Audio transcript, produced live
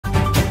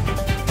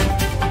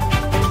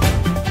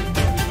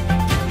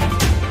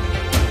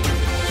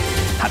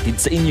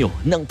Hatid sa inyo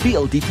ng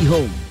PLDT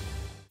Home.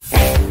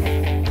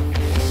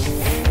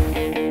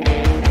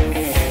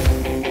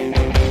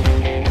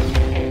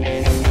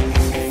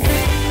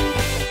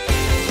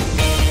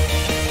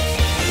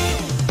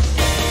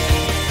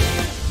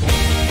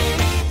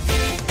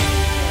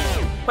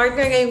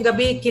 Partner, ngayong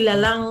gabi,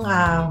 kilalang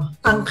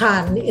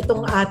angkan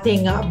itong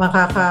ating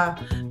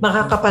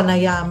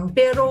makakapanayam.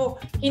 Pero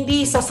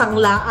hindi sa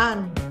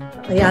sanglaan.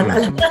 Ayan,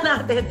 alam na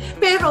natin.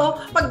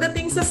 Pero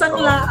pagdating sa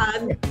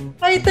sanglaan,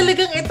 ay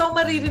talagang ito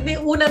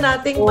maririnig una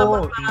nating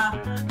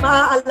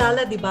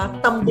maaalala, di ba?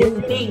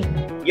 Tambunting.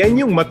 Yan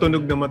yung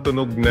matunog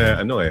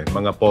na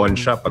mga pawn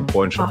shop. Pag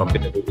pawn shop ang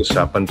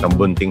pinag-uusapan,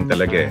 Tambunting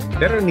talaga eh.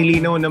 Pero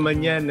nilinaw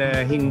naman yan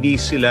na hindi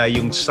sila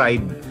yung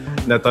side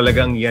na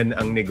talagang yan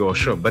ang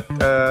negosyo. But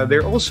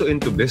they're also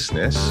into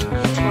business.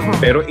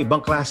 Pero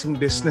ibang klaseng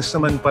business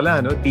naman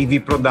pala, no?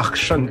 TV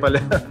production pala.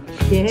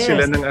 Yes.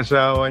 Sila ng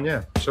asawa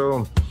niya.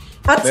 So,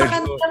 at sa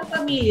kanilang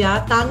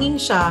pamilya,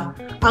 tanging siya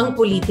ang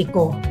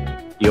politiko.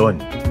 Yun.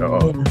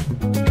 Oo.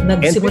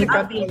 And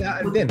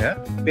pinagkatiwalaan din, ha?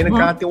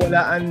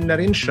 Pinagkatiwalaan na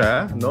rin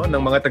siya, no,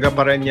 ng mga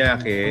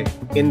taga-Parañaque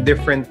in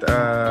different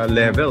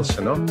levels,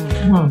 ano?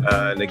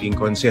 Naging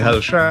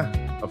konsehal siya.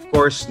 Of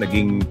course,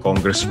 naging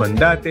congressman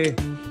dati.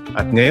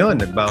 At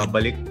ngayon,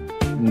 nagbabalik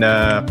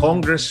na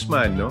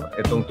congressman, no?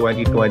 Itong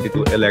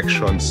 2022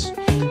 elections,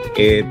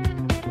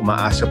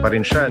 umaasa pa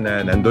rin siya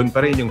na nandun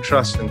pa rin yung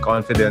trust and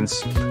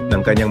confidence ng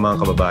kanyang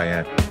mga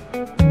kababayan.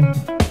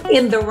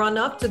 In the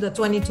run-up to the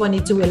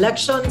 2022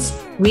 elections,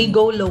 we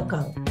go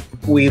local.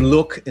 We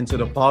look into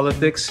the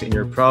politics in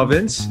your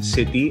province,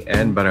 city,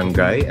 and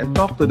barangay and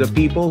talk to the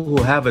people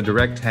who have a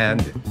direct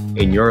hand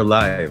in your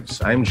lives.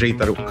 I'm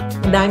Taruc.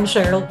 And I'm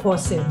Cheryl,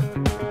 Cosim.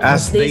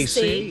 As they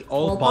say,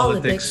 all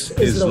politics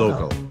is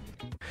local.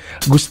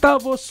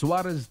 Gustavo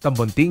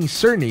Tambunting's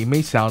surname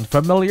may sound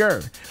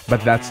familiar,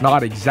 but that's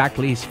not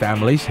exactly his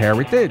family's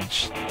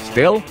heritage.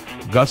 Still,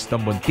 Gus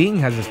Tambunting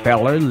has a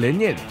stellar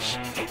lineage.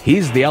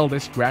 He's the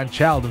eldest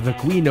grandchild of the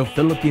Queen of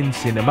Philippine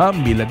cinema,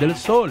 Mila del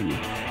Sol.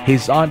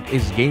 His aunt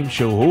is game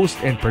show host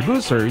and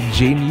producer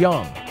Jane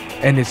Young.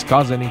 And his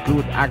cousin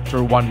include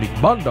actor Juan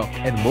Mcbondoc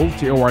and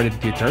multi-awarded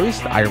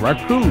guitarist Ira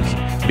Cruz.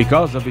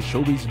 Because of his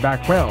showbiz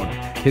background,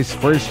 his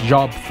first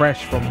job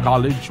fresh from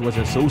college was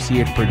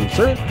associate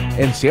producer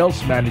and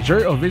sales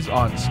manager of his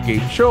aunt's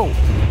game show.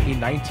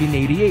 In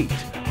 1988,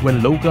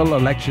 when local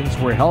elections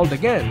were held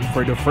again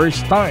for the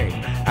first time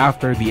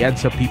after the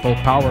EDSA People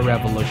Power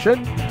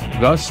Revolution,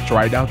 Gus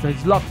tried out his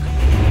luck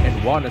and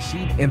won a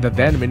seat in the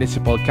then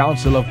Municipal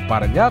Council of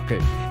Parañaque,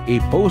 a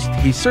post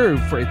he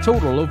served for a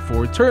total of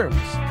 4 terms.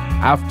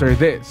 After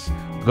this,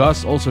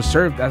 Gus also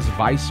served as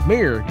vice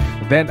mayor,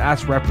 then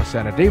as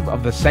representative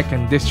of the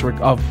 2nd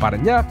District of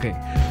Parañaque,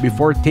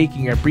 before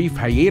taking a brief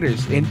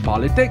hiatus in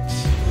politics.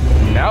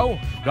 Now,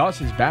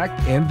 Gus is back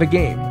in the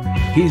game.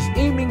 He's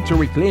aiming to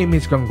reclaim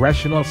his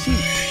congressional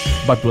seat,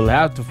 but will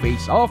have to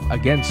face off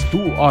against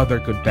 2 other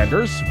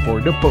contenders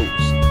for the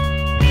post.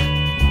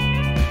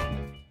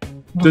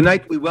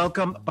 Tonight, we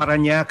welcome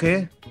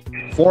Parañaque,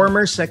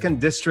 former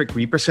 2nd District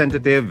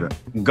Representative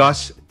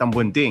Gus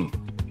Tambunting.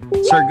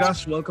 Sir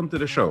Gus, welcome to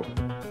the show.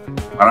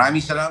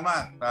 Maraming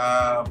salamat,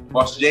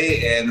 Boss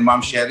Jay and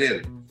Ma'am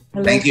Cheryl.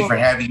 Thank you for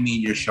having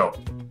me in your show.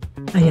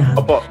 Ayan.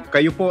 Opo,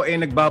 kayo po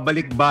ay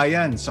nagbabalik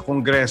bayan sa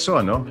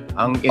Kongreso, no?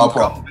 Ang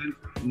incumbent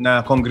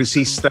na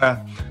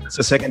kongresista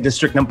sa 2nd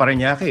District ng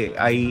Parañaque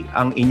ay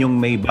ang inyong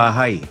may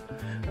bahay.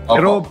 Opo.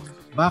 Pero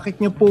bakit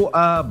niyo po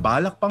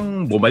balak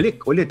pang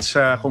bumalik ulit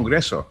sa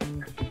Kongreso?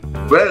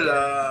 Well,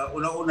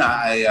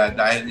 una-una ay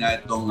dahil nga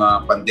itong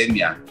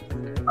pandemya,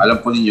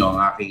 alam po ninyo,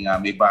 ang aking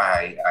may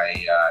bahay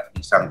ay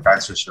isang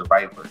cancer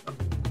survivor.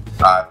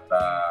 At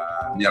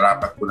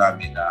nirapat po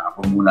namin na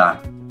ako muna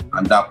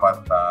ang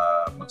dapat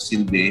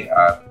magsilbi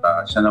at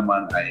siya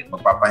naman ay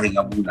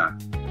magpapahinga muna.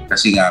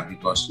 Kasi nga,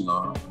 because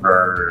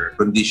her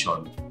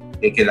condition,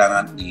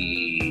 kailangan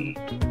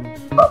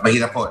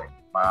mahirap po eh.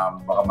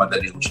 Baka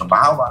madali ko siya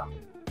mahawa.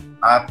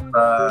 At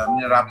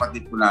nirapat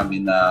din po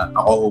namin na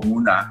ako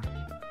muna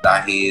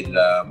dahil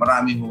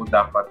marami mo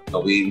dapat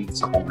gawin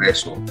sa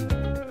Kongreso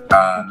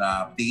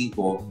na tingin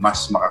ko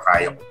mas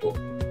makakaya ko po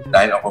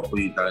dahil ako po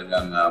yung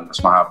talagang mas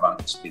mahabang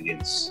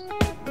experience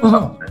sa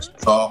Kongreso.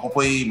 So ako po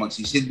yung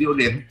magsisilbi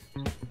ulit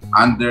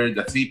under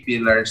the 3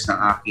 pillars ng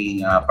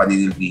aking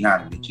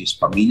paninilbihan, which is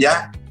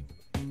pamilya,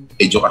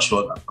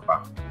 edukasyon at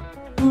trabaho.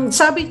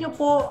 Sabi niyo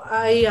po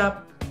ay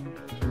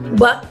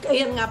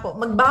ayan nga po,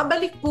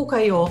 magbabalik po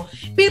kayo.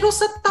 Pero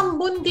sa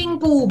Tambunting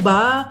po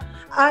ba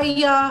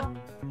ay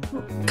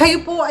kayo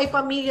po ay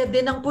pamilya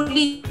din ng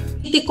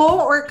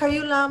politiko or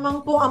kayo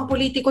lamang po ang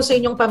politiko sa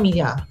inyong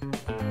pamilya?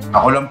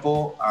 Ako lang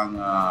po ang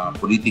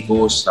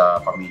politiko sa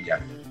pamilya.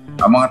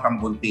 Ang mga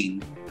Tambunting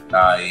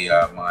ay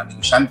mga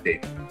negosyante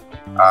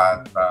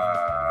at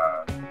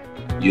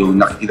yung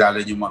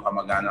nakikilala yung mga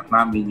kamag-anak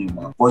namin, yung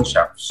mga pawn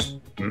shops.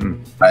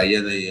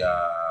 Yan ay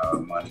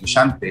mga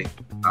negosyante.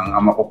 Ang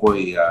ama ko po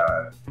ay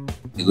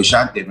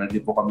negosyante. Meron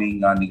din po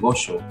kaming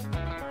negosyo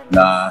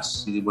na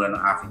sinimulan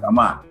ng aking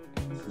ama.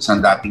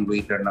 Isang dating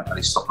waiter ng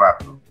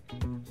aristokrato.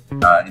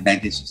 in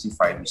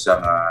 1965,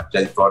 isang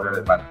janitorial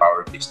and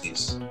manpower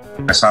business.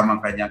 Kasama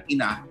ang kanyang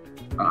ina,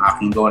 ang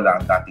aking lola,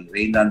 ang dating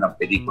reyna ng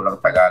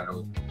pelikulang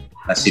Tagalog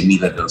na si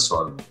Mila del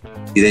Sol.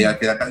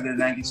 Tinatag ng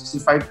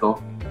 1965 to,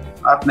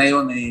 at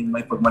ngayon ay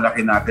may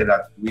pagmalaki natin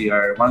at we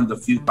are one of the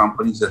few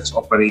companies that's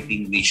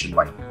operating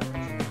nationwide.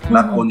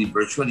 Not only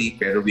virtually,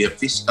 pero we have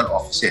physical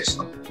offices.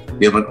 No?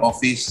 We have an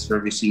office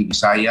servicing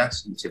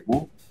Visayas in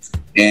Cebu,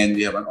 and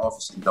we have an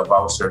office in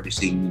Davao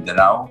servicing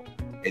Mindanao,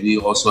 and we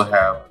also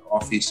have an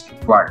office in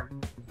Clark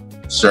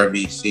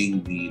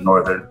servicing the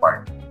northern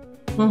part.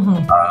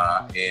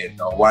 And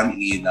one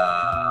in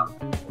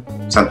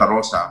Santa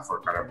Rosa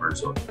for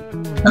Calabarzon.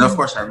 And of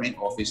course, our main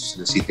office is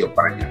the city of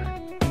Parañaque.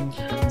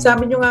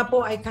 Sabi nyo nga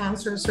po ay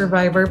cancer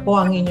survivor po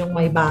ang inyong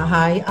may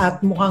bahay at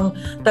mukhang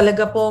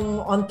talaga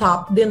pong on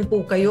top din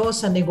po kayo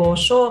sa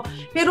negosyo.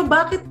 Pero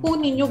bakit po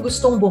ninyo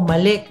gustong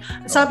bumalik?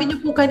 Sabi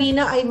nyo po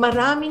kanina ay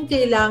maraming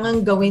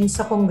kailangan gawin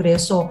sa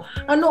Kongreso.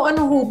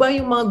 Ano-ano ho ba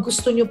yung mga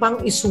gusto nyo pang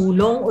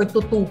isulong o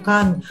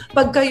tutukan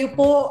pag kayo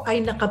po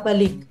ay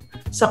nakabalik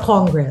sa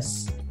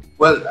Congress?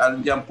 Well,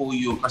 andyan po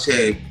yung,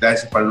 kasi dahil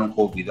sa panahon ng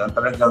COVID, ang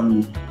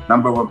talagang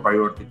number one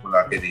priority po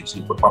natin is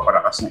yung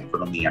pagpapalakas ng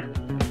ekonomiya.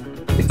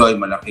 Ito ay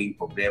malaking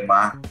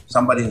problema.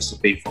 Somebody has to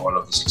pay for all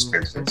of these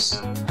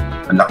expenses.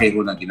 Ang laki po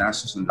ng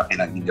ginastos, ang laki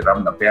ng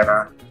hiniram na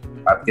pera,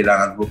 at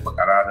kailangan po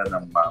pag-aralan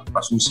ng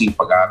pasusing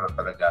pag-aaral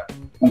talaga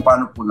kung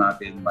paano po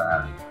natin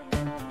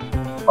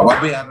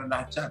mababayaran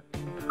lahat yan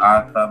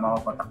at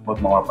mapapatakbo at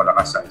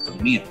mapapalakas sa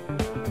ekonomiya.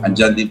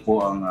 Andyan din po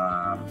ang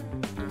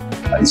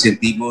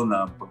insentibo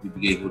na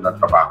pagbibigay ko ng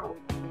trabaho.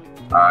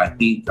 I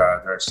think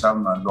there are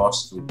some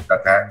laws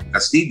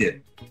that's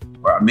needed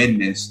or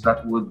amendments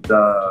that would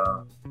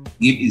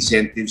give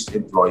incentives to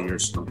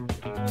employers. No?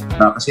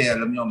 Kasi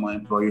alam niyo,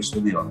 mga employers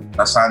ko niyon,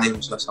 nasanay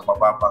ko sa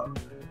mababang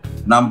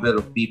number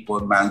of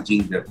people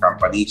managing their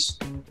companies.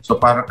 So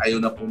parang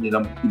ayaw na po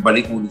nilang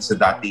ibalik ulit sa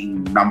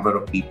dating number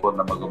of people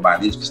na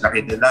mag-manage kasi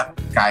nakita nila,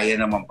 kaya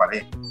naman pa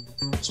rin.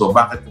 So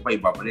bakit ko pa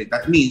ibabalik?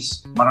 That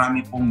means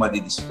marami pong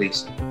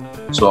madi-displace.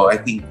 So I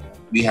think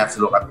we have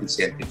to look at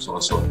incentives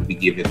also to be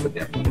given to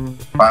them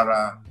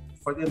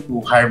for them to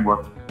hire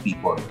more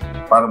people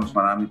para mas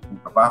marami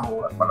pong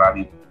trabaho at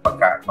marami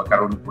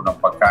magkaroon po ng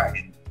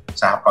pagkain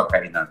sa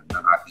pagkainan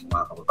ng ating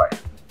mga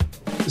kababayan.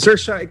 Sir,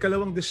 sa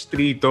ikalawang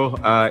distrito,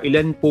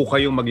 ilan po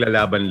kayong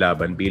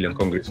maglalaban-laban bilang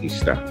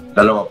kongresista?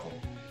 Dalawa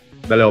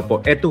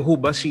po. Eto ho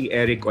ba si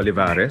Eric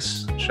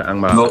Olivares? Siya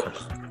ang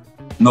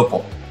No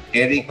po.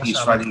 Eric is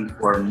running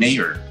for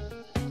mayor.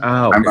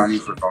 Okay. I'm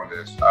running for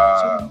Congress.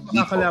 Sino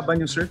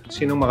makakalaban niyo, sir?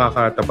 Sinong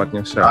makakatapat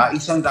niyo sa...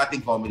 Isang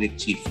dating Comelec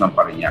chief ng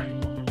Parañaque.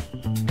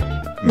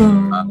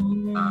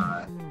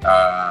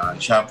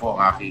 Siya po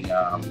ang aking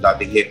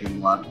dating hepe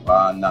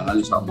ng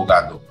isang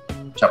abogado.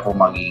 Siya po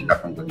magiging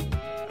katunggali.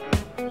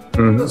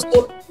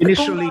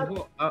 Initially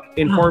po,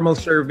 informal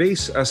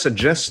surveys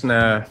suggest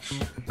na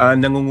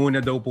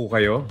nangunguna daw po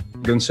kayo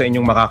dun sa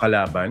inyong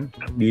makakalaban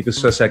dito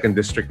sa 2nd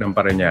District ng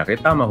Parañaque.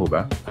 Tama ho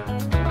ba?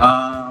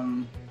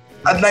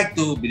 I'd like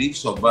to believe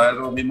so,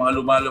 pero may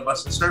mga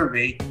lumalabas sa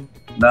survey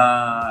na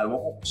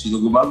sino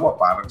gumagawa,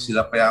 parang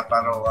sila pa yata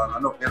raw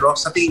pero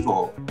sa tingin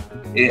ko,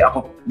 ako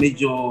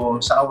medyo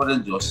sa awa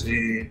ng Diyos,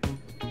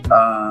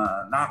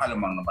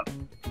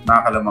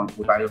 nakakalamang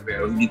po tayo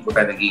pero hindi po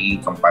tayo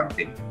nagiging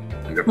kampante.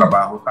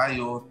 Nagtatrabaho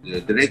tayo,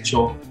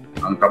 diretso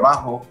ang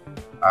trabaho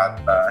at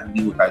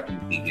hindi po tayo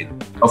tumitigil.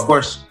 Of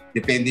course,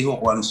 depende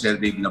ho kung anong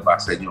survey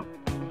binabasa nyo.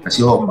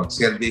 Kasi pag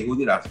survey ho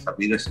nila,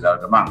 sasabihin na sila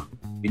naman,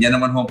 ganyan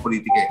naman ho ang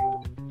politika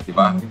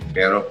diba?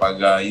 Pero pag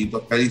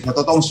sa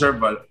totoong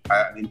survey,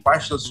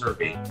 impartial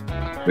survey,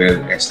 well,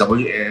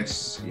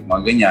 SWS, yung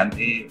mga ganyan,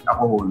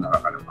 ako ho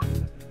nakakalamang.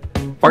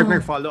 Partner,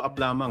 follow-up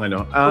lamang.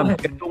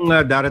 Itong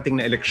darating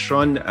na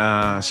eleksyon,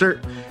 sir,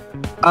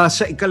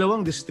 sa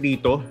ikalawang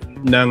distrito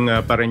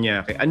ng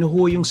Parañaque, ano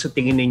ho yung sa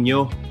tingin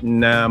ninyo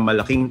na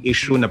malaking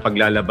issue na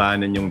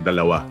paglalabanan yung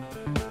dalawa?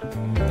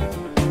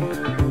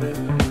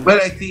 Well,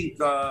 I think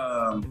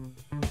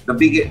the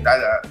biggest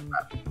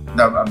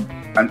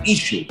an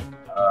issue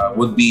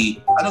would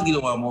be, ano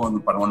ginawa mo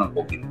noong panahon ng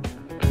COVID?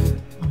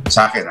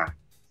 Sa akin,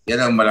 yan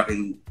ang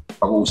malaking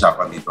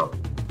pag-uusapan dito.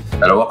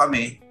 Pareho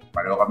kami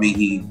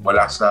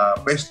wala sa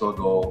pwesto,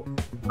 do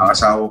ang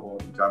asawa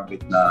ko,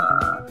 incumbent na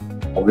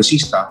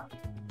kongresista.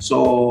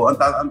 So,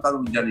 ang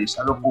tanong dyan is,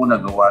 ano po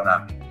nagawa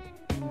namin?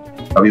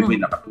 Kami po'y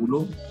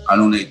nakatulong?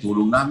 Anong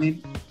naitulong namin?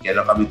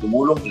 Kailan kami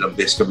tumulong? Ilang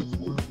beses kami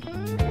tumulong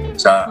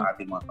sa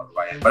ating mga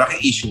kababayan?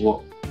 Malaking issue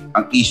po,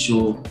 ang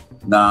issue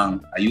ng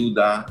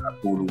ayuda at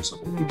tulong sa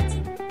publiko.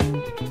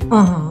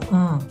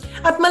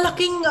 At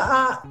malaking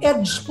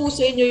edge po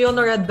sa inyo yun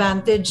or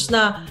advantage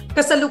na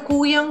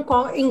kasalukuyang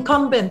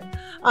incumbent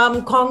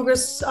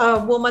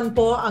congresswoman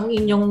po ang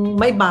inyong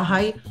may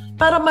bahay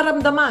para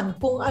maramdaman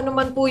kung ano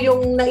man po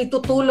yung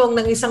naitutulong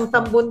ng isang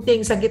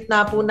Tambunting sa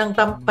gitna po ng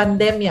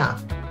pandemya.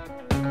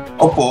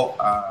 Opo,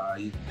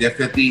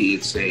 definitely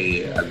it's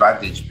a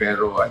advantage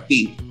pero I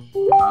think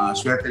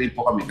swerte rin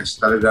po kami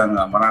kasi talagang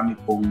marami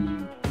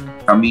pong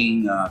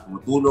kaming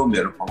tumutulong,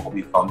 meron pong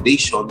kami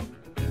foundation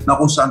na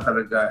kung saan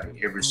talaga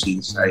ever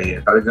since ay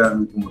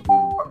talagang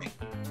tumutulong kami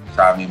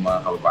sa aming mga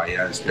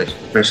kababayan.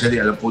 Especially,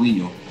 alam po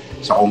ninyo,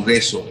 sa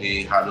Kongreso,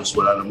 halos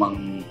wala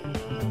namang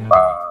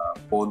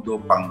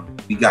pondo pang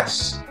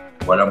bigas.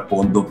 Walang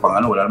pondo pang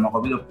wala namang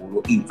kabila.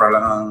 Puro infra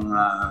lang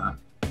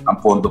ang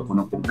pondo po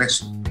ng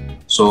Kongreso.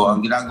 So,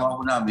 ang ginagawa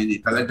ko namin,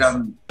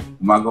 talagang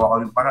gumagawa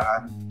kami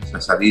paraan sa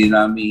sarili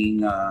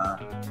naming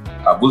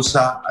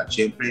bulsa at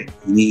syempre,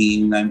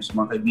 hinihingi namin sa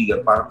mga kaibigan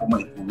para po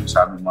maitulong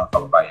sa aming mga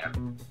kababayan.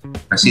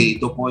 Kasi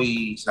ito po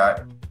ay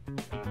sa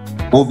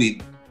COVID,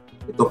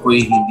 ito po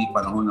ay hindi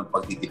panahon ng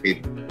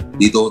pagtitipid.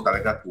 Dito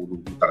talaga,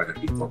 tulog talaga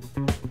dito.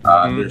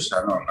 There's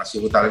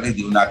kasi talaga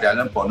hindi natin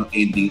alam po anong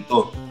ending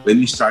ito. When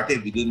we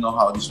started, we didn't know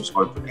how this was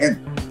going to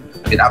end.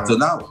 And up to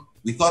now,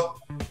 we thought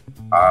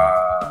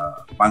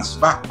months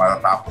back,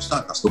 matatapos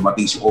na, tapos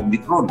dumating si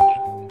Omicron.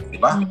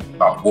 Diba?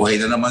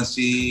 Buhay na naman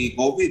si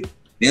COVID.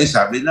 Ngayon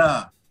sabi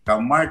na,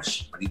 come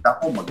March, balita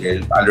ko,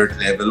 mag-alert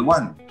level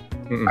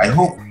 1. I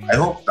hope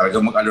talaga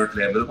mag-alert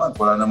level 1.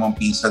 Wala namang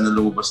pinsan na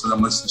lumabas na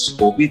naman si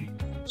COVID.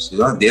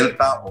 Sila,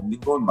 Delta,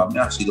 Omicron,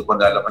 mamaya, sino pa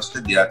lalabas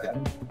na, di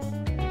natin.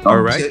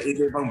 Alright. Kasi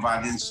ibang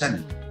variants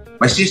yan.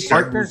 My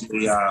sister,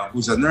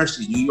 who's a nurse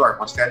in New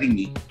York, was telling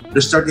me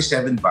there's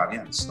 37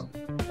 variants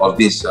of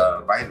this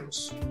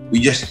virus.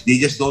 They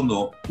just don't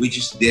know which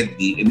is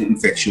deadly and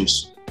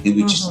infectious and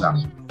which is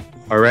not.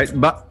 Alright,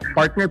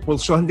 partner,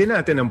 pulsuhan din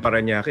natin ang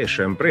Parañaque,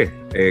 syempre.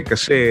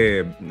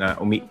 Kasi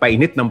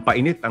painit ng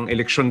painit ang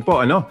eleksyon po,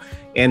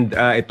 And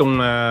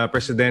itong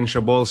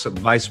presidential balls at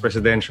vice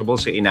presidential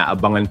balls,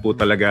 inaabangan po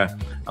talaga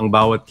ang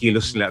bawat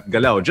kilos nila at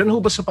galaw. Diyan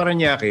ho ba sa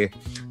Parañaque,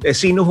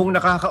 sino hong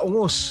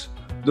nakakaungos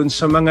dun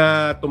sa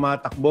mga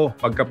tumatakbo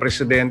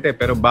pagka-presidente?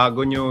 Pero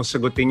bago nyo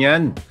sagutin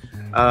yan,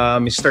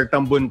 Mr.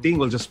 Tambunting,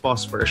 we'll just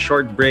pause for a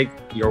short break.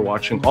 You're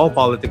watching All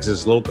Politics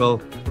is Local.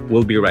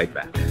 We'll be right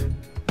back.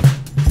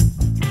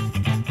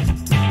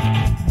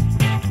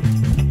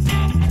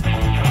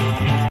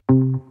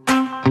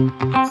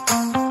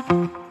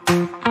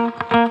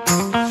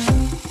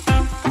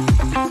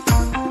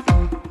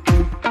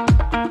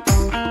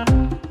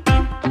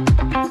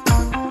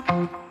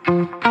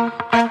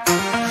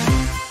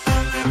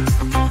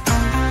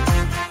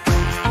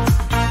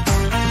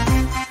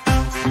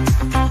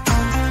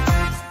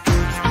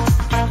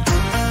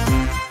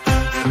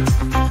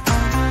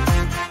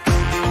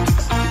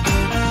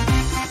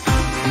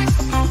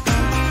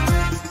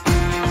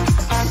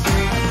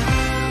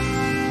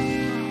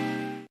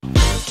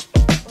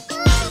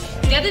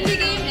 Get in the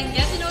game and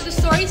get to know the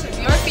stories of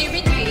your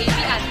favorite UAP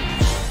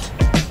athletes.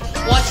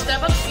 Watch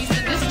Step Up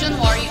season this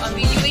January on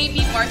the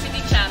UAP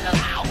Marketing Channel.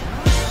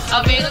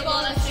 Available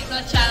on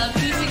Cignal Channel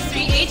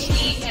 263 HD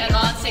and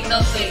on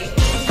Cignal Play.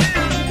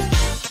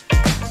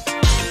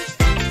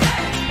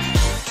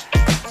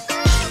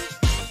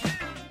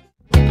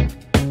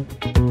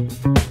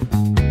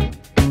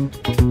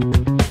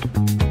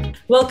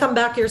 Welcome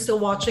back. You're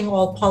still watching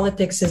All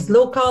Politics is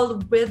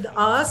Local. With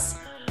us,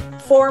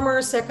 former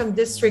 2nd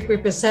District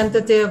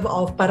Representative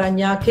of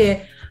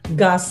Parañaque,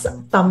 Gus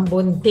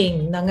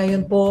Tambunting, na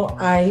ngayon po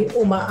ay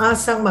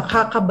umaasang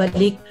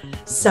makakabalik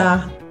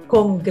sa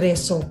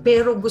Kongreso.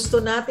 Pero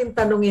gusto natin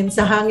tanungin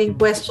sa hanging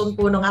question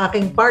po ng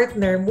aking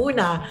partner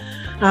muna,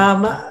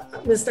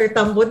 Mr.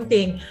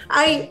 Tambunting,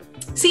 ay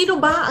sino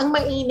ba ang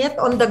mainit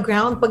on the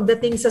ground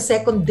pagdating sa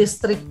 2nd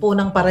District po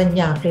ng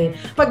Parañaque,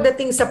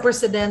 pagdating sa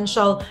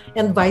presidential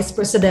and vice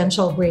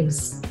presidential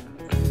race?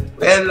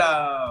 Well,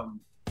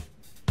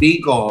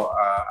 Pico,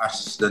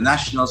 as the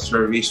national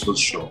surveys will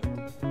show,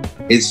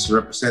 it's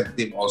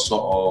representative also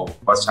of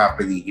what's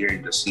happening here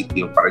in the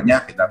city of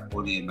Parañaque, not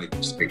only in my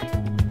district.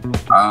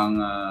 Ang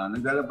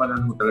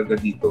naglalabanan mo talaga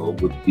dito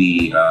would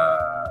be,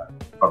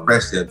 for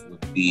president,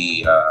 would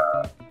be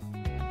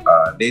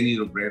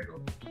Denny Robredo,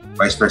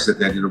 Vice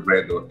President Denny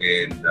Robredo,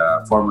 and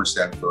former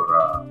Senator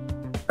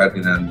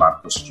Ferdinand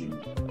Marcos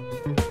Jr.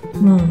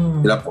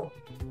 Sila po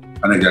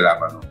ang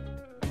naglalaban.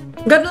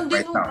 Ganon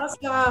din right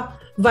sa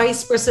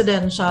vice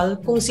presidential,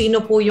 kung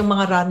sino po yung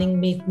mga running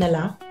mate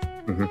nila?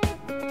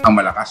 Ang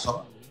malakas,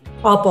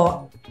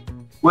 Opo.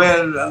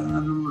 Well,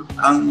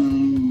 ang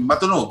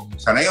matunog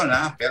sa ngayon,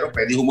 pero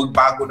pwede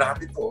magbago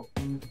lahat ito.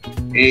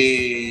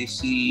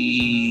 Si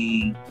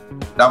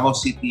Davao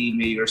City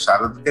Mayor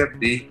Sara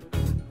Duterte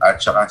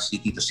at saka si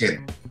Tito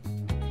Sen.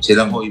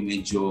 Sila po ay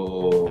medyo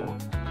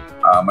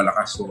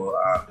malakas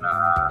ang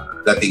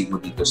dating mo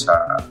dito sa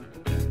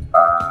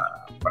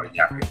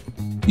Parañaque.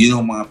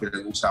 Yun ang mga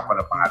pinag-uusapan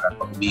na pangalan.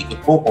 Pag umiikot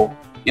po,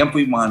 yan po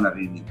yung mga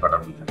narinig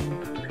paramihan.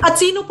 At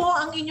sino po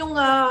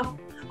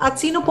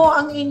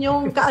ang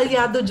inyong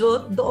kaalyado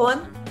doon,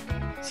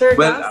 Sir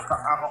Gus? Well,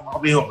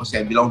 ako kasi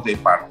I belong to a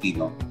party,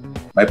 no?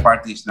 My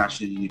party is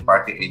National Unity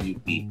Party,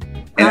 NUP.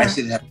 And I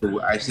still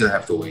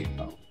have to wait,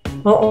 no?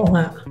 Oo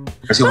nga.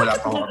 Kasi wala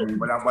pa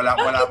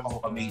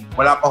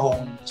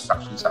akong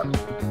instruction sa amin.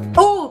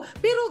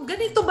 Pero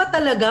ganito ba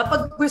talaga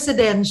pag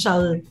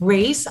presidential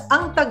race,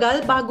 ang tagal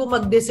bago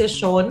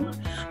magdesisyon?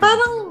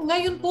 Parang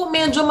ngayon po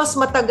medyo mas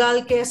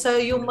matagal kesa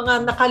yung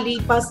mga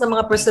nakalipas na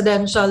mga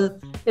presidential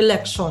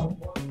election.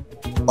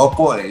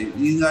 Opo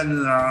yun nga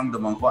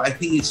nararamdaman ko. I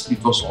think it's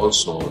because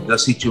also the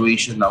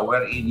situation now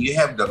wherein you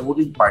have the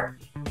ruling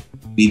party,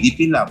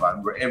 PDP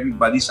Laban, where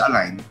everybody's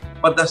aligned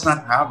but does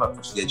not have a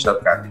presidential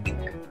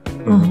candidate.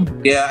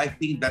 Yeah, I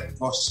think that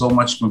caused so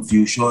much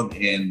confusion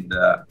and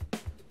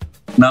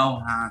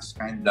now has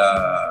kind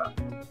of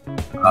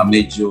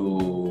medyo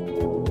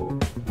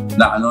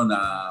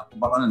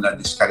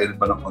na-discourage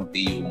ba ng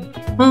konti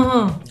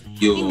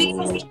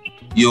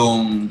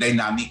yung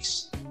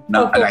dynamics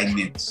ng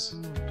alignments.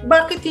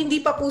 Bakit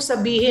hindi pa po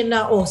sabihin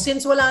na,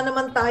 since wala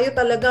naman tayo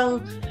talagang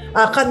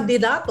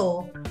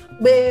kandidato,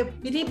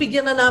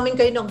 binibigyan na namin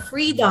kayo ng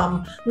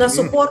freedom na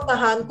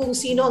suportahan kung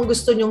sino ang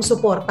gusto nyong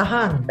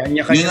suportahan.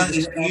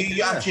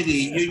 Actually,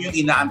 yun yung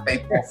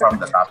inaantay po from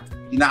the top.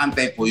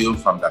 Inaantay po yun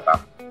from the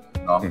top.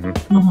 No?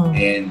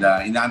 And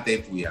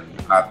inaantay po yan.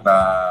 At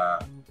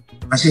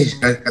kasi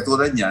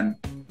katulad yan,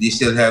 they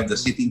still have the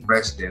sitting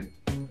president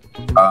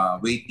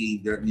waiting,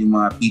 yung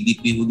mga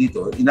PDP ho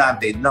dito,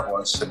 inaantay na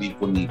ko sabihin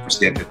po ni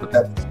Presidente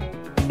Duterte.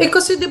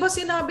 Kasi di ba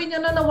sinabi niya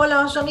na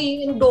nawala siyang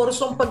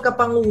i-endorse ang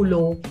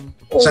pagkapangulo?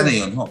 Sana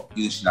yun ho,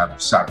 yung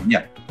sabi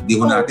niya. Hindi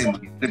ho natin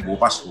magiging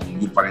bukas kung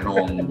yun pa rin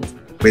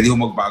pwede ho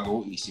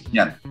magbago isip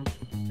niyan.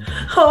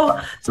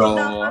 So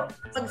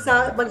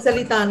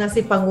magsalita na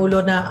si Pangulo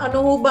na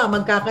ano ho ba,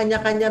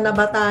 magkakanya-kanya na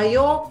ba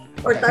tayo?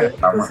 Or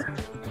Tama.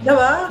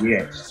 Diba?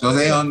 Yes. So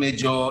ngayon,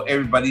 medyo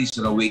everybody's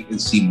gonna wait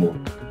and see mo.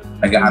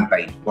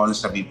 Nag-aantay kung ano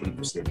sabihin po ni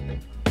Presidente.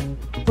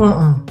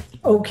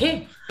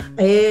 Okay.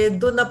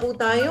 Doon na po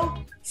tayo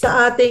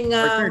sa ating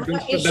dun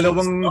sa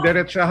dalawang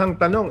diretsahang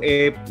tanong,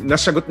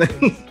 nasagot na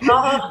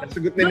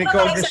ni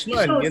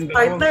congressman.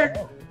 Partner.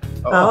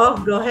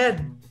 Go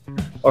ahead.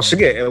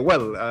 Sige,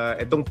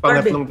 itong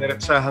pangatlong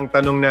diretsahang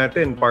tanong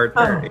natin,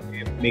 partner,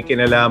 may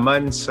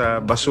kinalaman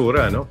sa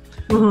basura, no?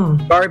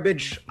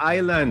 Garbage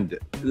Island.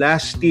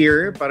 Last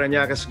year,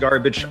 Parañaque's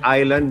Garbage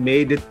Island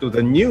made it to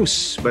the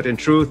news, but in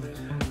truth,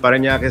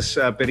 Parañaque's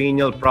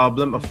perennial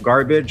problem of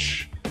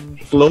garbage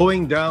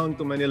flowing down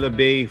to Manila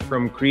Bay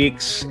from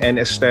creeks and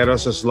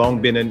esteros has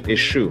long been an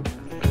issue,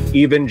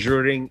 even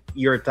during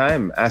your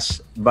time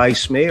as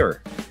Vice Mayor.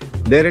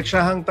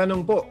 Diretsahang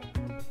tanong po,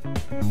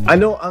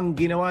 ano ang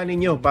ginawa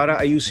ninyo para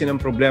ayusin ang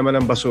problema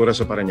ng basura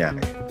sa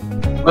Parañaque?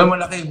 Well,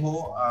 malaki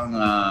ho ang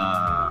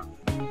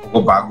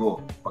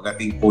bago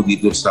pagdating po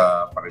dito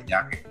sa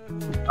Parañaque.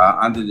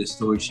 Under the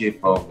stewardship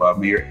of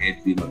Mayor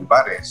Edwin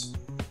Olivares,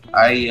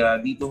 ay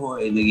dito ho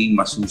ay naging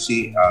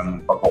masusi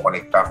ang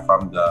pagkokolekta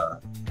from the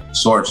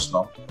source,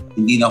 no?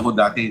 Hindi na ho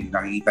dati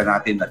nakikita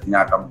natin na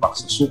tinatambak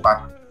sa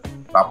sukat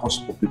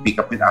tapos pipick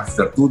upin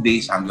after 2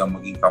 days hanggang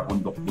maging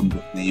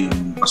kabundok-bundok na yung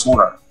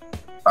basura.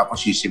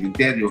 Tapos yung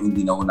cemetery,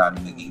 hindi na ho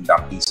namin naging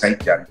dumping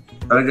site yan.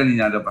 Talagang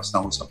nilalabas na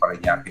ho sa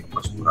Parañaque yung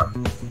basura.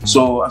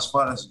 So as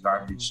far as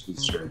garbage is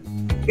concerned,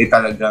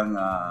 talagang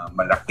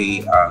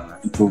malaki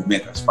ang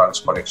improvement as far as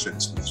collection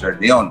is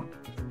concerned. Ngayon,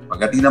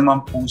 pagdating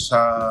naman po sa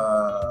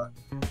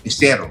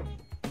estero,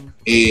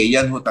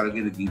 yan ho talaga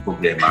naging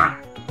problema.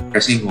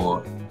 Kasi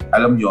ho,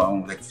 alam nyo,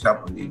 ang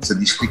example, sa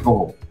district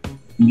ko,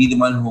 hindi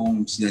naman ho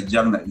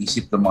sinadyang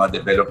naisip ng mga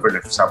developer,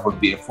 like example,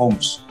 BF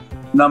Homes,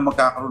 na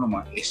magkakaroon ng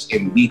mga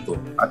SM dito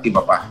at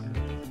iba pa.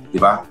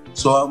 Diba?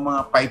 So, ang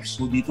mga pipes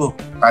ho dito,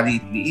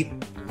 kaliit-liit.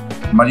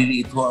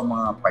 Maliliit ho ang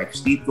mga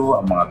pipes dito,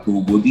 ang mga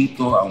tubo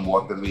dito, ang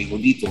waterway ho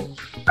dito,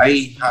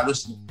 ay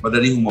halos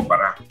madali ho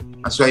mabara.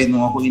 As why,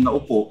 nung ako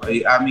inaupo,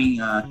 ay aming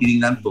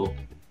tinignan to,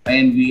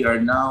 and we are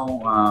now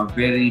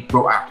very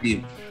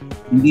proactive.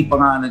 Hindi pa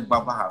nga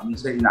nagbabaha,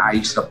 minsan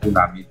inaayos na po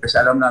namin. Kasi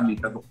alam namin,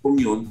 kaduktong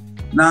yun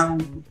ng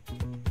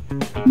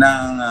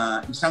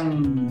isang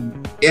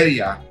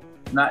area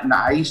na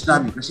naayos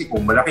namin. Kasi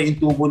kung malaki yung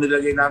tubo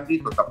nilagay namin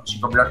dito, tapos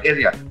yung kabilang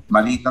area,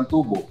 maliit ang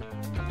tubo,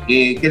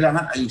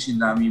 kailangan ayusin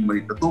namin yung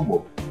maliit na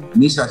tubo.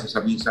 Minsan,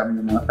 sasabihin sa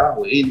amin ng mga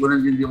tao, wala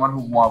din naman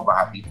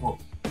bumabaha dito.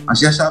 Ang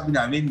sinasabi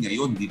namin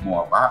ngayon, hindi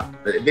bumabaha.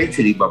 But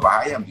eventually,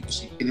 babaha yan.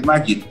 Because you can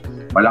imagine,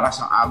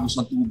 malakas ang agos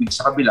ng tubig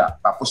sa kabila,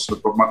 tapos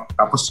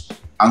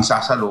ang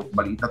sasalo,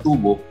 maliit na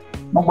tubo,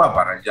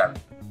 magbabara dyan.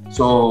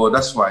 So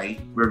that's why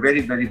we're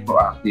very, very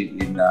proactive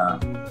in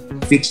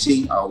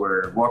fixing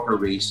our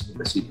waterways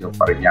in the city of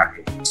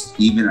Parañaque.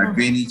 Even our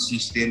drainage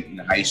system,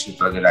 inaayos yung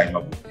talaga na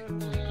mabuti.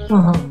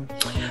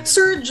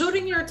 Sir,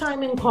 during your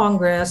time in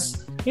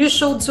Congress, you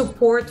showed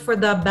support for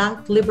the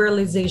bank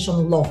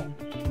liberalization law.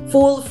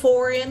 Full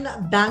foreign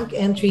bank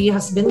entry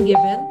has been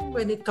given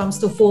when it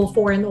comes to full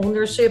foreign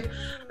ownership.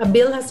 A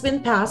bill has been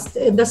passed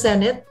in the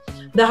Senate.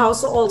 The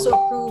House also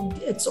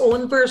approved its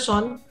own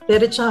version.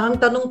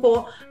 Diretsahang tanong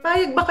po,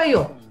 payag ba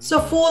kayo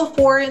sa full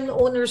foreign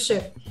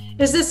ownership?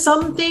 Is this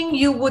something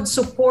you would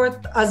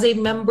support as a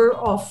member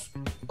of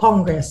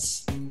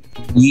Congress?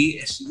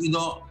 Yes,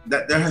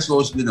 that there has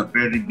always been a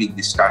very big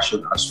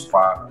discussion as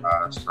far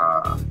as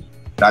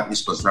that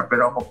is concerned.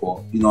 Pero ako po,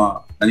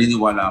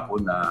 naniniwala ako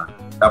na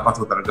dapat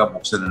po talaga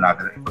buksan na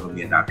natin ang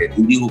ekonomiya natin.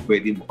 Hindi po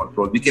pwede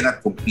mo-control. We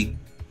cannot compete.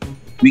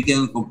 We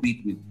cannot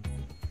compete with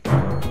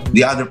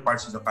the other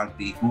parts of the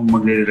country kung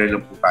magre-rely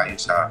lang po tayo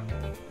sa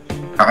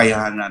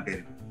kakayahan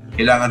natin.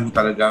 kailangan mo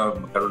talaga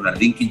magkaroon ng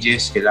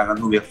linkages, kailangan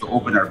mo, we have to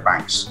open our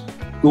banks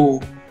to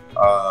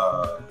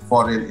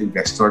foreign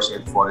investors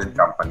and foreign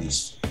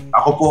companies.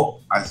 Ako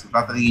po, as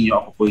tatanungin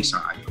nyo, ako po isang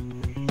ayon.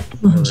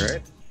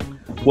 Alright.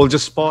 We'll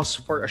just pause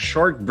for a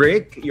short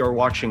break. You're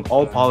watching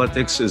All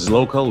Politics is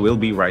Local. We'll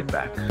be right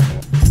back.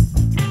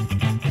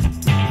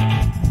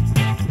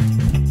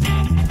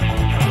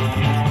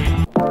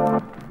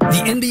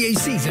 The NBA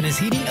season is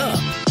heating up.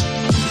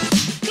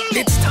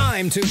 It's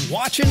time to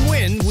watch and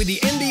win with the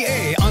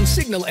NBA on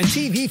Cignal and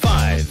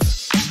TV5.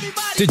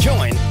 To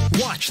join,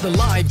 watch the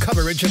live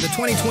coverage of the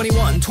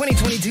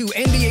 2021-2022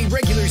 NBA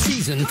regular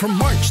season from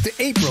March to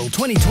April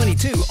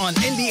 2022 on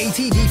NBA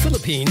TV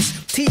Philippines,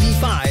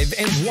 TV5,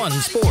 and One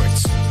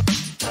Sports.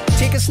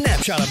 Take a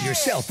snapshot of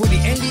yourself with the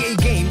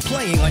NBA game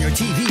playing on your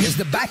TV as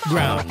the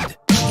background.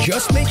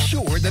 Just make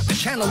sure that the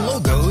channel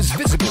logo is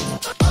visible.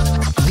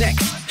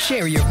 Next,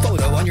 share your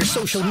photo on your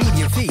social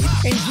media feed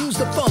and use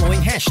the following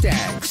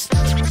hashtags.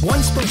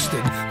 Once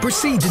posted,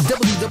 proceed to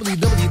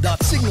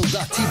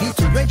www.cignal.tv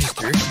to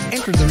register,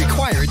 enter the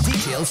required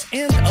details,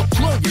 and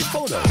upload your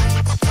photo.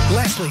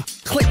 Lastly,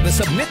 click the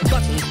submit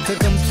button to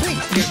complete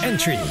your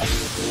entry.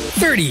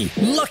 30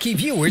 lucky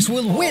viewers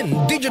will win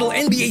Digital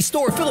NBA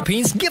Store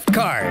Philippines gift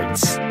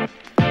cards.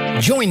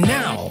 Join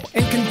now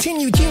and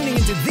continue tuning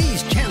into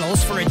these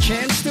channels for a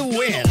chance to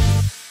win.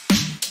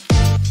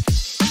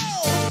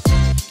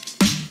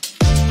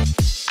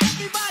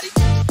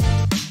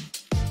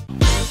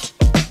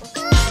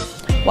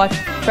 Watch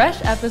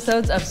fresh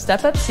episodes of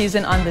Step Up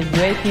Season on the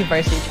UAP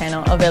Varsity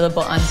channel,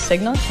 available on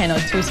Cignal Channel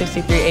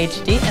 263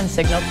 HD and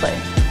Cignal Play.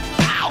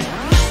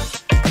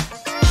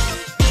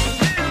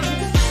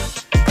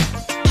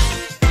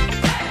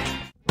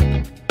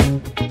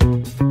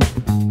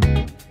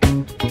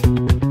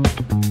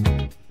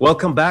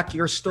 Welcome back.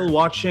 You're still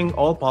watching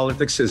All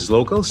Politics is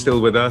Local.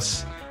 Still with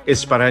us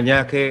is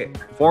Parañaque,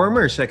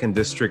 former 2nd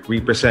District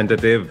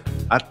Representative,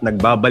 at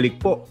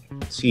nagbabalik po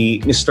si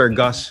Mr.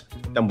 Gus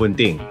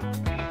Tambunting.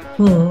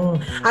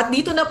 At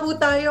dito na po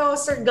tayo,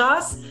 Sir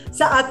Gus,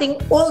 sa ating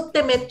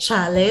ultimate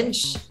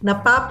challenge na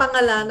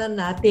papangalanan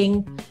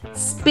nating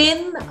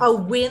Spin a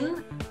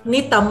Win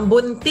ni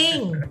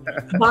Tambunting.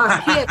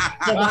 Bakit?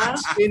 Diba?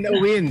 Spin a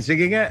win.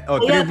 Sige nga.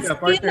 Ayan,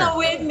 spin a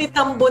win ni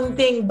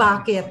Tambunting.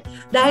 Bakit?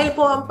 Dahil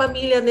po ang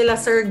pamilya nila,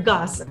 Sir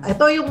Gus,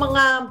 ito yung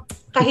mga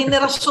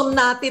kahenerasyon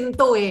natin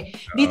to eh.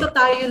 Dito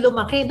tayo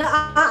lumaki.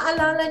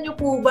 Naaalala nyo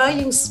po ba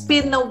yung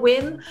Spin a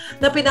Win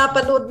na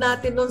pinapanood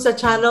natin nun sa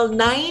Channel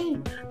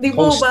 9? Di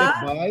po ba?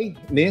 Hosted by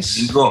Miss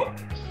Linggo,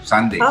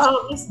 Sunday.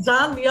 Miss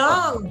John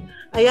Young.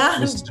 Ayan.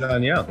 Miss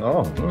John Young.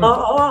 Oh.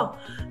 Oo.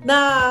 Na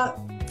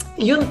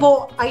yun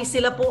po ay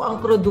sila po ang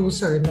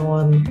producer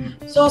noon.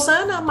 So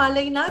sana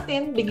malay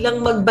natin biglang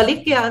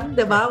magbalik yan,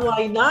 'di ba?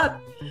 Why not?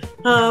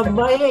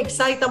 May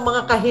excite ang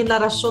mga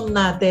kahenerasyon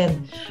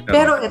natin.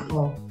 Pero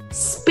ito,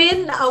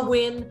 Spin a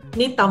Win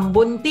ni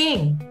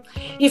Tambunting.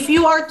 If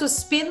you are to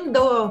spin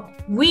the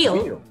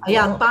wheel,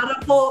 ayan, para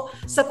po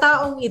sa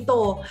taong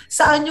ito,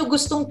 saan nyo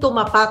gustong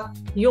tumapat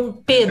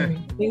yung pin,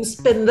 yung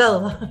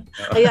spindle?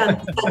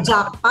 Ayan, sa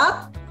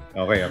jackpot,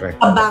 Okay.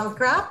 sa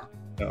bankrupt,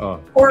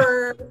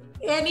 or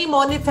any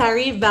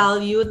monetary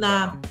value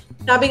na,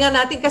 sabi nga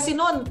natin kasi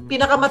noon,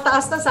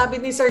 pinakamataas na, sabi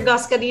ni Sir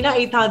Gus kanina,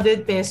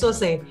 800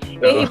 pesos eh.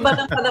 Eh, iba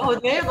ng panahon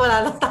ngayon,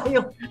 wala lang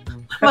tayong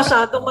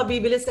masyadong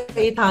mabibili sa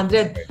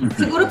 800.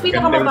 Siguro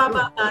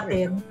pinakamababa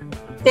natin,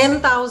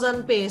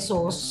 10,000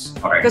 pesos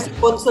kasi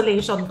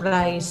consolation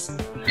prize.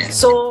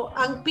 So,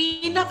 ang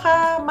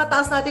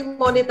pinakamataas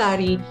nating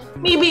monetary,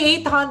 maybe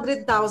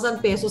 800,000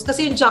 pesos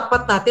kasi yung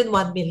jackpot natin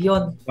 1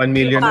 million. 1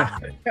 million na.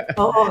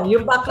 Oo,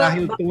 yung backlog.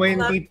 Dahil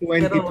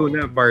 2022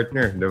 na,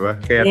 partner, di ba?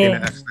 Kaya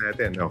tinaas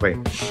natin. Okay.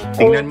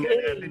 Tingnan nga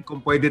natin kung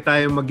pwede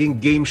tayo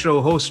maging game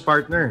show host,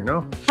 partner,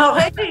 no?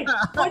 Okay.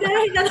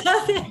 Unahin na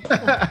natin.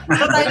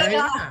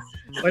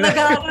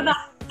 Nag-aaral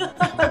na.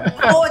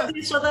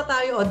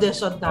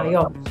 Audition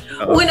tayo.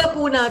 Una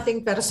po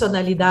nating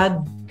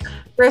personalidad,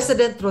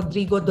 President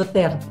Rodrigo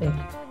Duterte.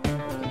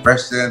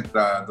 President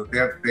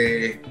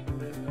Duterte,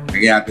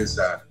 bigyan natin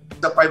sa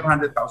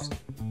 500,000.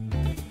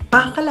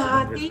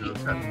 Kalahati.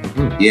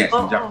 Yes,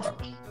 Oo. jackpot.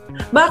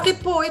 Bakit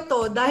po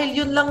ito?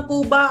 Dahil yun lang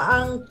po ba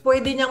ang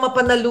pwede niyang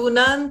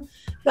mapanalunan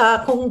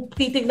kung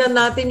titignan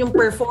natin yung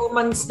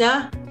performance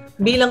niya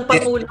bilang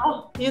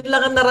Pangulo? Yun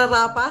lang ang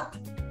nararapat?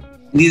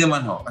 Hindi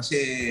naman ho. Kasi,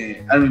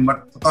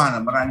 totoo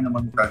na, marami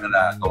naman talaga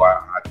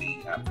nagawa ang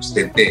ating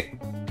presidente.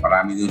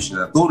 Marami din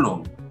siya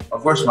natulong.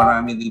 Of course,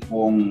 marami din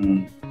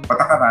pong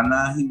patakaran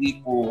na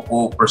hindi po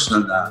ako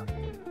personal na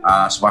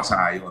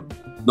sumasang-ayon.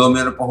 Doon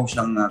meron po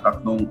siyang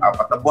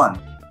 3-4 na buwan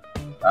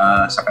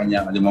sa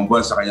kanyang 5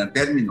 buwan sa kanyang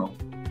termino,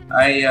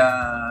 ay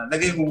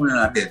lagay mo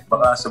muna natin.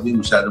 Baka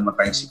sabihin masyado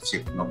matayang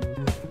sip-sip, no?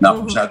 Na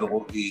masyado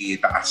ko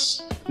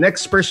itaas.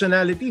 Next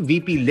personality,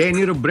 VP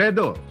Leni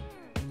Robredo.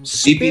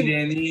 VP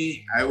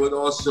Leni, I would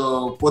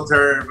also put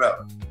her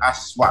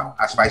as what?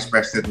 As Vice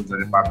President of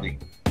the Republic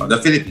of the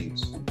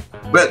Philippines.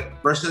 Well,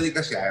 personally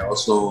kasi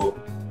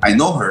I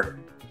know her,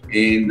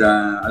 and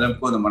alam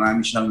ko na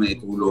marami siyang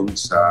naitulong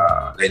sa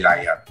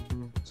laylayan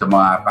sa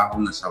mga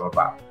taong nasa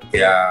baba.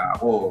 Kaya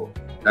ako,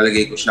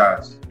 nalagay ko siya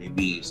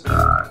maybe sa,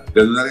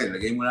 gano'n na rin,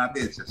 lagay mo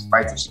natin sa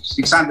 5 to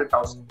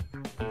 600,000.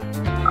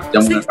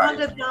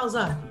 600,000.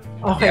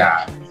 Okay.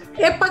 Yeah.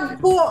 Pag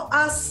po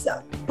as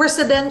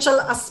presidential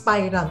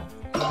aspirant,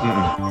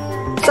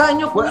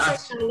 saan nyo po siya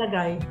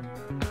ilalagay?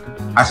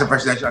 As a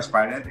presidential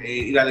aspirant,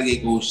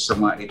 ilalagay ko siya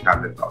sa mga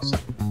 800,000.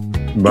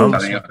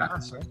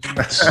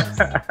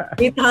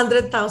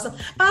 800,000.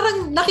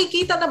 Parang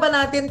nakikita na ba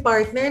natin,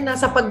 partner, na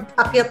sa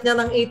pag-akyat niya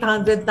ng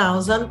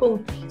 800,000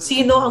 kung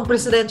sino ang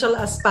presidential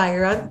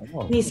aspirant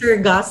ni Sir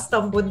Gus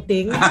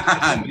Tambunting?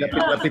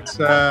 Lapit-lapit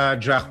sa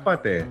jackpot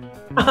eh.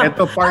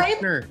 Ito,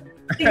 partner.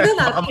 Tignan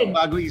natin.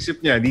 Baka bago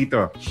isip niya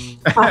dito.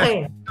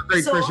 Okay.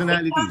 So,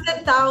 personality.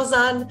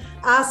 800,000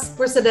 as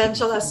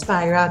presidential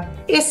aspirant.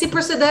 Is si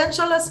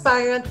presidential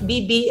aspirant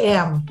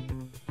BBM?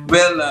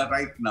 Well,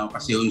 right now,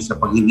 kasi yung sa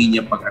pag hindi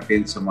niya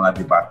pag-attend sa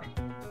mga debate,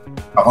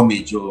 ako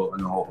medyo,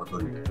 ako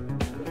doon.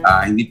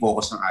 Hindi po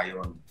ako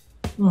sang-ayon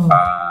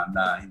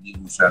na hindi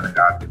mo siya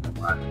nag-attend ng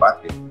mga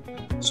debate.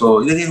 So,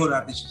 ilagay ho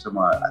natin siya sa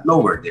mga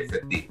lower,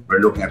 definitely.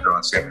 We're looking at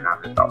around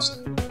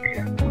 700,000.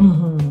 Okay.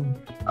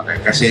 Okay,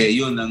 kasi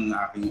yun ang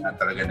aking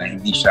talaga na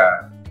hindi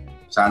siya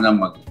sana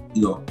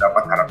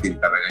dapat harapin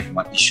talaga yung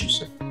mga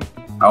issues.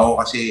 Ako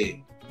kasi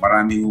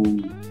marami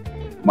yung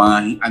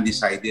mga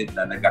undecided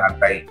na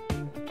nag-aantay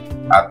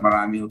at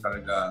marami yung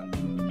talagang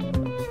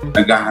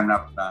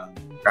naghahanap ng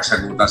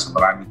kasagutan sa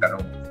maraming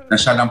tanong na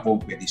siya lang po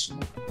pwede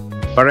sumunod.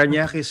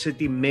 Parañaque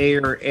City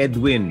Mayor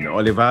Edwin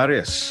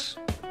Olivares.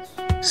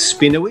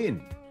 Spin a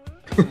win.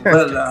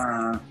 Well,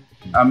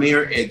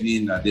 Mayor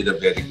Edwin did a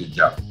very good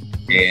job.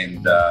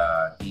 And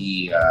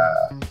he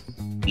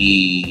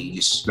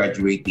is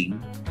graduating,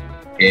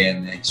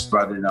 and his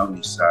brother now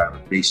is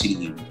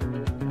replacing him.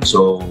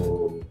 So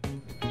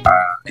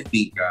I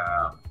think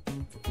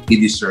he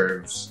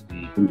deserves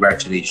the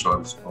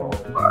congratulations of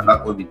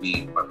not only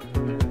me but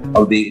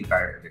of the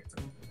entire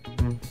electorate.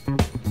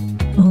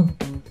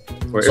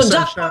 So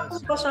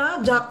jackpot ba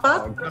siya?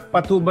 Jackpot?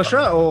 Jackpot ba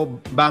siya o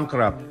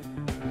bankrupt?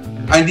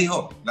 Hindi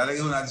ho.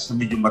 Lalagay ho natin sa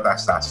medyo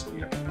mataas-taas.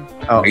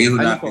 Lagay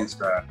ho natin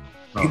sa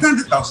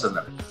 800,000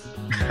 na.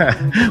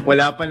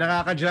 Wala pa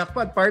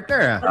nakaka-jackpot,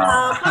 partner.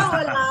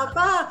 Wala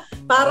pa.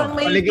 Parang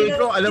may... Paligay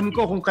ko, alam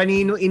ko kung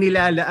kanino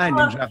inilalaan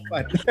yung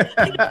jackpot.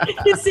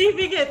 He's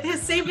saving it. You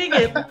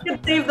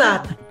can save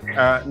that.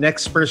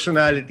 Next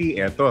personality,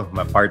 eto,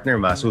 partner,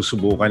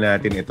 masusubukan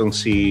natin itong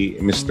si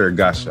Mr.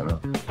 Gus.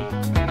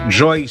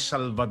 Joy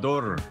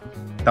Salvador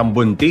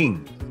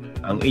Tambunting.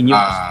 Ang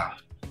inyong...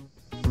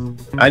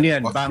 ano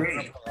yan?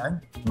 Bankrupt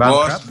yan?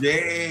 Boss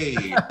Day!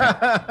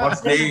 Boss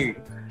Day!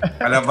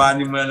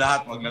 Kalabanin mo na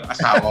lahat, wag lang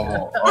asawa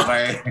mo.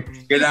 Okay?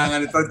 Kailangan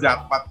ito,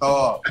 jackpot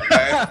to.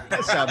 Okay?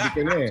 Sabi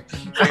ko na eh.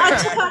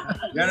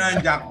 Yan ang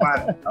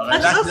jackpot. Okay?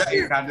 Last na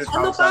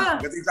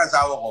 800,000. Kasi sa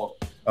asawa ko,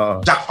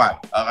 jackpot.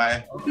 Okay?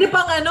 Hindi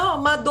pang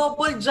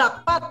ma-double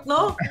jackpot,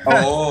 no?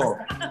 Oo.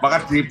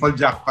 Baka triple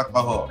jackpot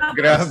pa ho.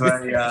 Grabe.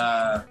 Kasi,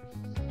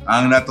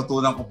 ang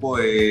natutunan ko po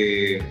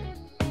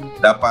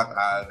dapat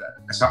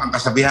ang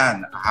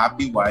kasabihan, a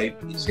happy wife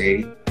is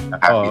a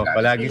happy life.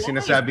 Palagi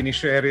sinasabi ni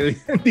Cheryl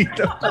yan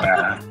dito.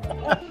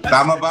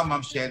 Tama ba,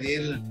 Ma'am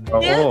Cheryl?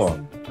 Oo.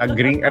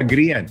 Yes.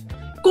 Agree yan.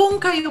 Kung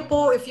kayo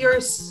po, if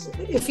you're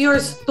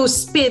to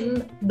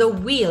spin the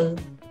wheel,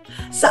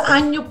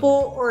 saan nyo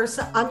po or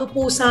sa ano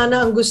po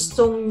sana ang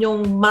gustong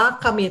nyong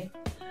makamit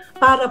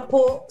para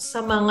po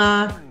sa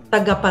mga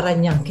taga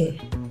Parañaque,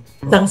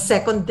 ng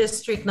 2nd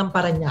District ng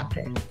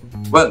Parañaque?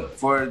 Well,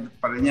 for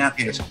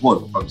Parañaque as a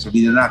whole, pag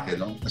sabihin na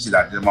natin, kasi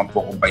dati naman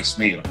po akong Vice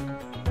Mayor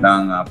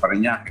ng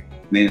Parañaque,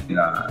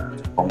 na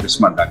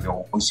congressman, dati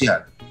akong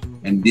konsihal.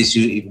 And this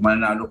year, if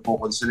mananalo po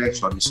ako sa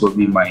election, this will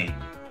be my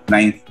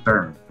 9th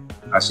term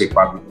as a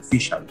public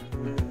official.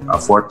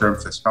 4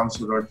 terms as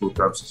councilor, 2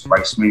 terms as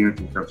Vice Mayor,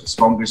 2 terms as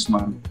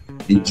congressman.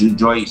 And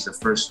Joy is the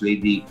First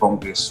Lady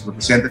Congress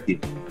representative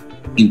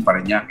in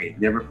Parañaque.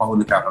 Never pa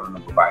ako nagkakaroon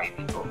ng babae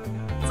dito.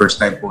 First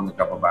time po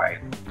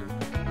nagkababae.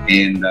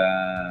 And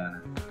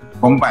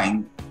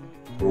combined,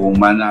 kung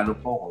manalo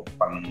po ako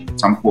pang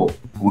 10,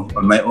 kung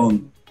on my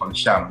own pang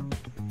 9,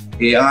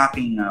 ang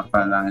aking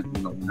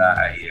panalangin una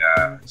ay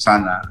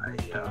sana ay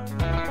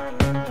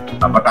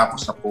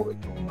matapos na po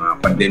itong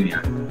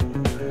pandemya.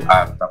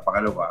 At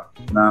pangalawa,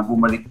 na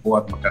bumalik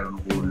po at magkaroon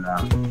po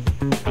ng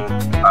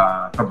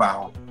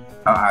trabaho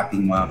ang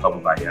ating mga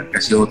kababayan.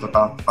 Kasi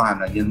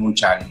totohanan, yan yung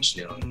challenge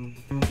yun,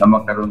 na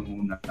magkaroon po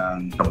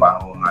ng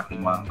trabaho ang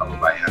ating mga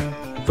kababayan.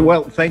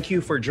 Well, thank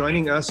you for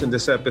joining us in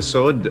this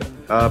episode.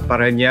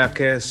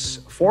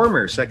 Parañaque's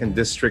former 2nd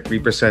District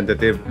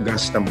Representative,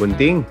 Gus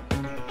Tambunting.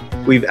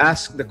 We've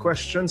asked the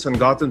questions and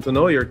gotten to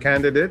know your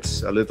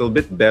candidates a little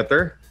bit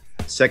better.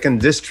 2nd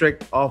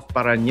District of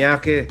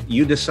Parañaque,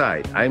 you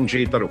decide. I'm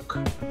Jay Taruc.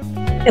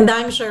 And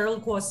I'm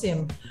Cheryl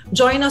Cosim.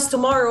 Join us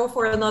tomorrow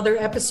for another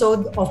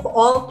episode of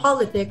All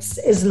Politics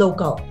is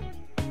Local.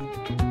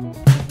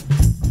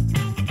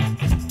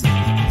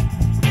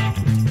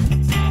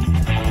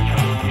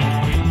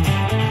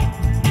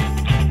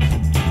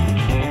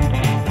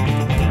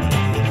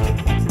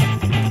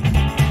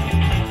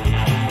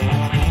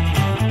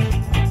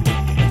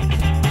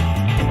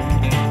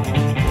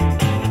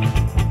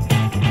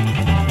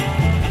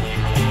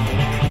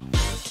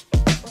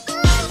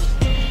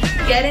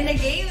 Get in the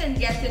game and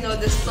get to know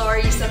the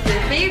stories of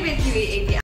your favorite UAAP